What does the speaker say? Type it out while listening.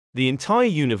The entire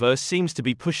universe seems to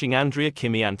be pushing Andrea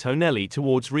Kimi Antonelli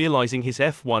towards realizing his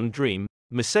F1 dream.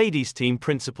 Mercedes team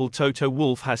principal Toto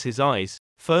Wolff has his eyes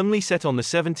firmly set on the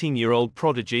 17-year-old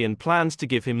prodigy and plans to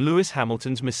give him Lewis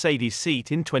Hamilton's Mercedes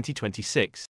seat in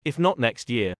 2026, if not next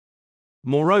year.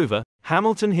 Moreover,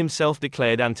 Hamilton himself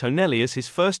declared Antonelli as his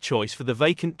first choice for the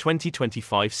vacant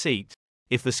 2025 seat.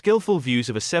 If the skillful views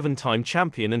of a 7-time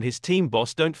champion and his team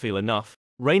boss don't feel enough,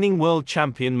 reigning world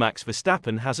champion Max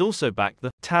Verstappen has also backed the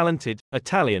talented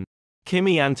Italian.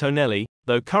 Kimi Antonelli,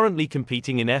 though currently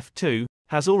competing in F2,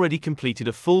 has already completed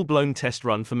a full-blown test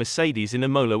run for Mercedes in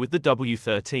Imola with the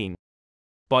W13.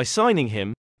 By signing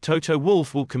him, Toto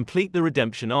Wolff will complete the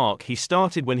redemption arc he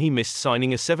started when he missed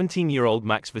signing a 17-year-old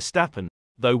Max Verstappen.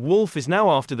 Though Wolff is now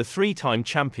after the 3-time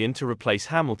champion to replace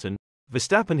Hamilton,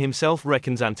 Verstappen himself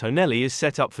reckons Antonelli is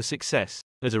set up for success.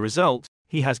 As a result,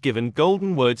 he has given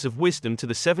golden words of wisdom to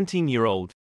the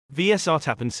 17-year-old.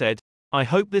 Verstappen said, "I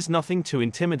hope there's nothing too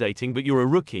intimidating, but you're a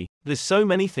rookie, there's so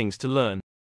many things to learn."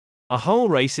 A whole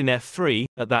race in F3,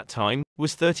 at that time,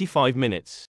 was 35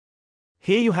 minutes.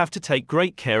 Here you have to take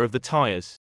great care of the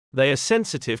tires. They are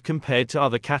sensitive compared to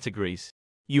other categories.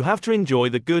 You have to enjoy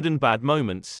the good and bad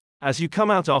moments as you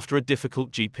come out after a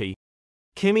difficult GP.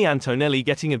 Kimi Antonelli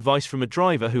getting advice from a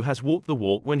driver who has walked the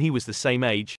walk when he was the same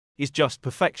age is just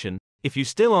perfection. If you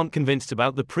still aren't convinced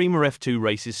about the Prima F2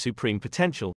 race's supreme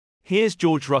potential, here's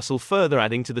George Russell further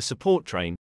adding to the support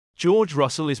train. George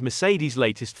Russell is Mercedes'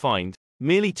 latest find.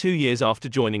 Merely 2 years after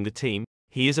joining the team,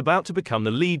 he is about to become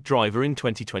the lead driver in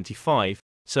 2025,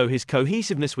 so his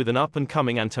cohesiveness with an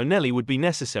up-and-coming Antonelli would be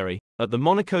necessary. At the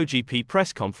Monaco GP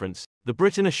press conference, the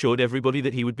Briton assured everybody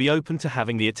that he would be open to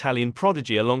having the Italian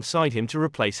prodigy alongside him to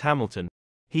replace Hamilton.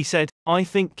 He said, "I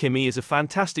think Kimi is a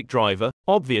fantastic driver.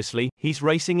 Obviously, he's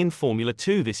racing in Formula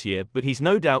 2 this year, but he's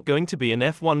no doubt going to be an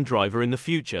F1 driver in the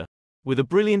future." With a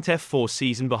brilliant F4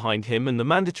 season behind him and the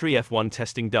mandatory F1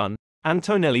 testing done,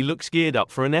 Antonelli looks geared up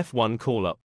for an F1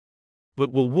 call-up.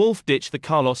 But will Wolff ditch the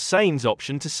Carlos Sainz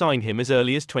option to sign him as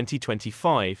early as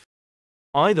 2025?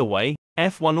 Either way,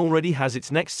 F1 already has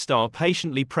its next star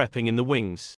patiently prepping in the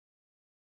wings.